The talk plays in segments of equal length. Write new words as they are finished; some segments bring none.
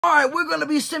Alright, we're going to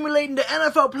be simulating the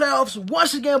NFL playoffs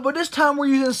once again, but this time we're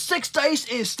using 6 dice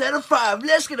instead of 5.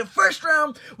 Let's get the first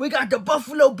round. We got the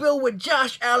Buffalo Bill with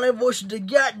Josh Allen versus the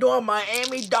goddamn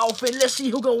Miami Dolphin. Let's see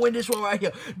who's going to win this one right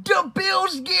here. The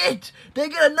Bills they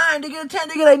get a 9, they get a 10,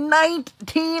 they get a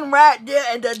 19 right there.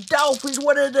 And the Dolphins,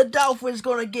 what are the Dolphins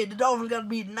going to get? The Dolphins got to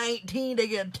be 19, they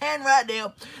get a 10 right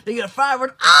there. They get a 5.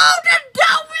 Oh, the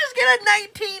Dolphins get a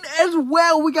 19 as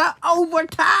well. We got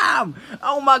overtime.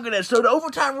 Oh my goodness. So the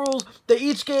overtime rules, they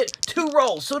each get 2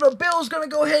 rolls. So the Bills gonna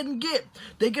go ahead and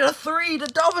they get a 3. The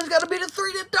Dolphins gotta beat a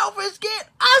 3. The Dolphins get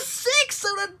a 6. So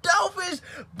the Dolphins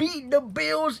beat the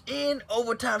Bills in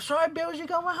overtime. Sorry, Bills, you're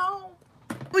going home.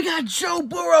 We got Joe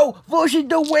Burrow versus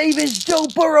the Ravens. Joe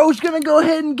Burrow's gonna go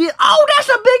ahead and oh, that's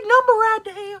a big number right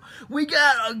there. We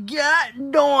got a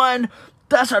goddamn,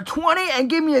 that's a 20, and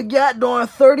give me a goddamn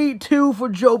 32 for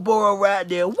Joe Burrow right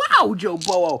there. Wow, Joe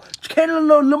Burrow. Can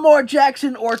Lamar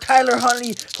Jackson or Tyler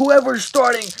Huntley, whoever's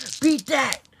starting, beat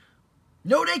that?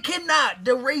 No, they cannot.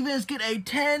 The Ravens get a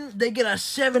 10, they get a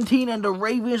 17, and the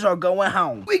Ravens are going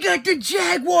home. We got the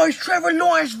Jaguars, Trevor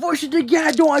Lawrence versus the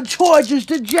goddamn Chargers.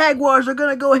 The Jaguars are going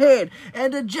to go ahead,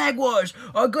 and the Jaguars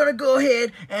are going to go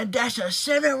ahead, and that's a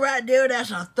 7 right there.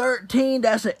 That's a 13,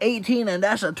 that's an 18, and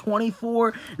that's a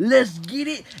 24. Let's get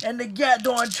it. And the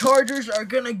goddamn Chargers are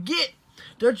going to get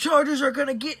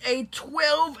a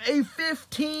 12, a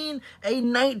 15, a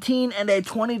 19, and a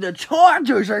 20. The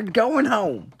Chargers are going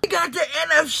home. We got the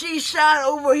NFC side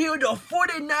over here. The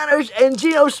 49ers and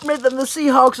Geno Smith and the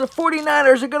Seahawks. The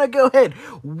 49ers are going to go ahead.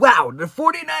 Wow, the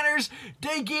 49ers,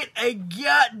 they get a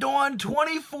goddamn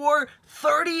 24-31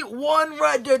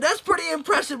 right there. That's pretty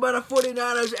impressive by the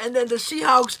 49ers. And then the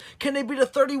Seahawks, can they beat the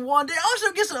 31? They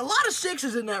also get a lot of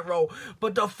 6s in that row.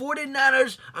 But the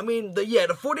 49ers,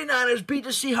 the 49ers beat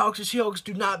the Seahawks. The Seahawks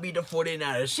do not beat the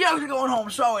 49ers. Seahawks are going home.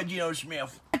 Sorry, Geno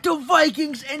Smith. The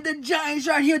Vikings and the Giants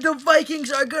right here. The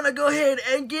Vikings are going to go ahead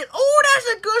and oh, that's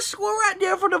a good score right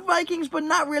there for the Vikings, but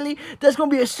not really. That's going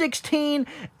to be a 16,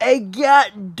 a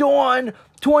goddamn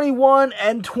 21,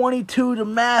 and 22. The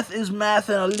math is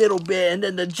mathing a little bit. And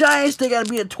then the Giants, they got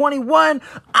to be a 21.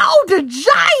 Oh, the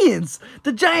Giants!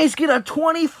 The Giants get a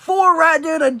 24 right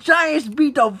there. The Giants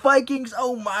beat the Vikings.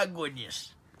 Oh, my goodness.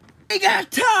 We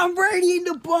got Tom Brady in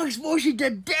the Bucs versus the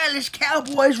Dallas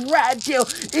Cowboys right there.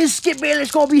 Is Skip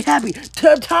Bayless going to be happy?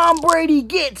 Tom Brady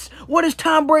gets, what does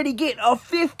Tom Brady get? A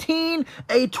 15,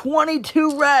 a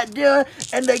 22 right there.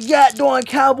 And the goddamn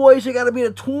Cowboys, they got to be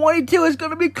a 22. It's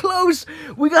going to be close.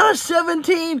 We got a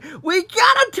 17. We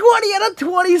got a 20 and a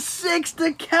 26.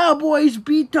 The Cowboys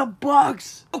beat the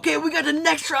Bucs. Okay, we got the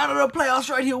next round of the playoffs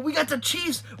right here. We got the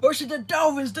Chiefs versus the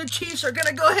Dolphins. The Chiefs are going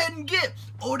to go ahead and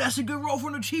oh, that's a good roll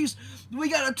from the Chiefs. We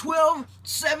got a 12,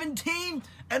 17,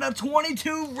 and a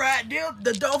 22 right there.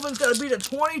 The Dolphins got to beat a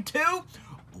 22. Oh,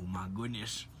 my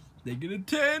goodness. They get a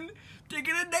 10. They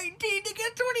get a 19. They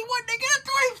get a 21. They get a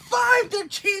 25. The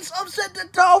Chiefs upset the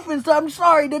Dolphins. I'm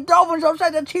sorry. The Dolphins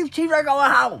upset the Chiefs. Chiefs are going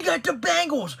home. We got the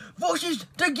Bengals versus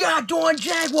the goddamn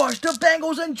Jaguars. The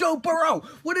Bengals and Joe Burrow.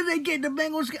 What did they get? The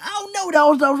Bengals get, oh, no,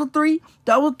 that was a 3.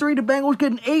 That was 3. The Bengals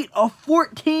get an 8, a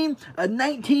 14, a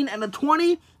 19, and a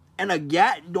 20. And a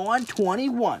goddamn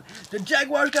 21. The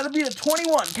Jaguars got to beat a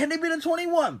 21. Can they beat a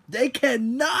 21? They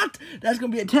cannot. That's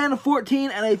going to be a 10, a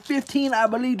 14, and a 15. I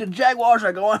believe the Jaguars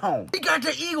are going home. We got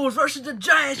the Eagles versus the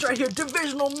Giants right here.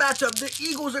 Divisional matchup. The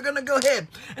Eagles are going to go ahead.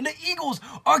 And the Eagles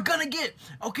are going to get,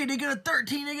 okay, they get a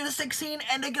 13, they get a 16,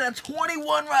 and they get a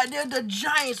 21 right there. The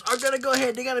Giants are going to go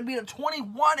ahead. They got to beat a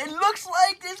 21. It looks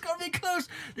like it's going to be close.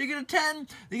 They get a 10,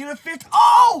 they get a 15.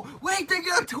 Oh, wait, they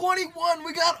get a 21.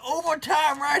 We got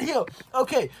overtime right here.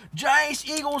 Okay, Giants,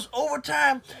 Eagles,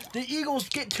 overtime. The Eagles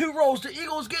get 2 rolls. The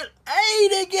Eagles get 8.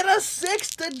 They get a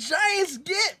 6. The Giants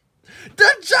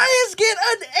get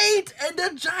an 8, and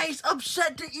the Giants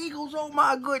upset the Eagles. Oh,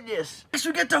 my goodness. Next,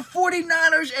 we get the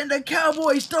 49ers and the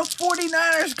Cowboys. The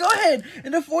 49ers, go ahead.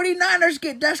 And the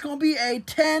 49ers that's going to be a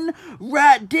 10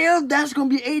 right there. That's going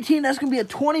to be 18. That's going to be a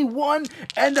 21.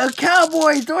 And the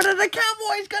Cowboys, what are the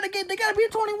Cowboys going to get? They got to be a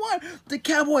 21. The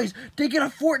Cowboys, they get a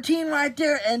 14 right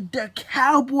there. And the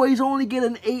Cowboys only get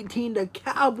an 18. The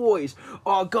Cowboys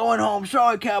are going home.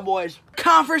 Sorry, Cowboys.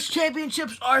 Conference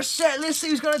championships are set. Let's see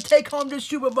who's going to take home this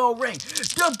Super Bowl ring.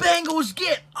 The Bengals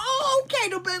get,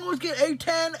 the Bengals get a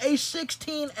 10, a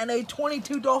 16, and a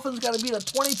 22. Dolphins got to beat a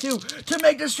 22 to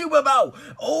make the Super Bowl.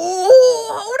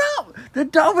 Oh, hold up. The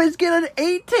Dolphins get an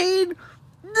 18.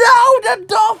 No, the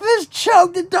Dolphins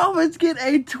choke. The Dolphins get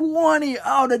a 20.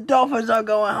 Oh, the Dolphins are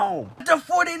going home. The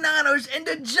 49ers and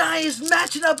the Giants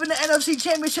matching up in the NFC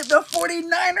Championship. The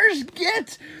 49ers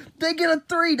get They get a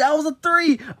 3. That was a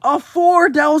 3. A 4.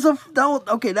 That was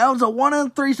a 1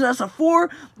 and a 3. So that's a 4.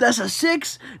 That's a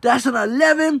 6. That's an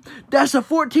 11. That's a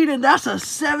 14, and that's a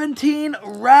 17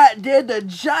 right there. The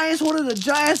Giants. What did the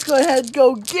Giants go ahead and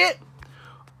go get?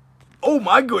 Oh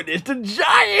my goodness, the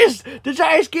Giants! The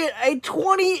Giants get a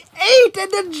 28,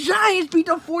 and the Giants beat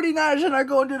the 49ers and are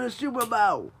going to the Super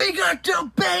Bowl. We got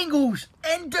the Bengals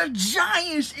and the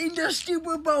Giants in the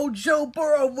Super Bowl. Joe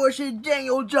Burrow versus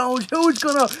Daniel Jones. Who's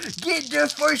gonna get their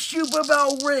first Super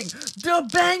Bowl ring? The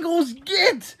Bengals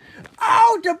get.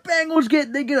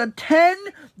 They get a 10,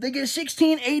 they get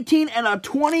 16, 18, and a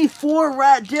 24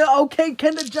 right there. Okay,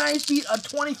 can the Giants beat a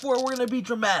 24? We're gonna be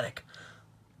dramatic.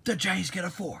 The Giants get a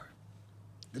 4.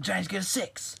 The Giants get a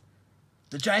 6.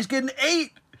 The Giants get an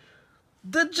 8.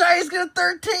 The Giants get a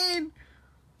 13.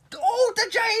 Oh, the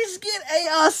Giants get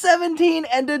a 17.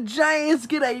 And the Giants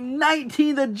get a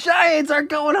 19. The Giants are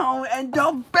going home. And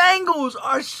the Bengals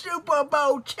are Super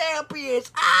Bowl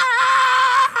champions.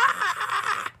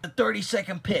 The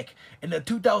 32nd pick in the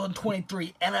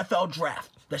 2023 NFL Draft.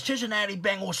 The Cincinnati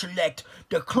Bengals select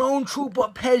the clone trooper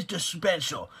Pez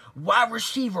Dispenser, wide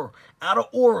receiver out of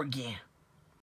Oregon.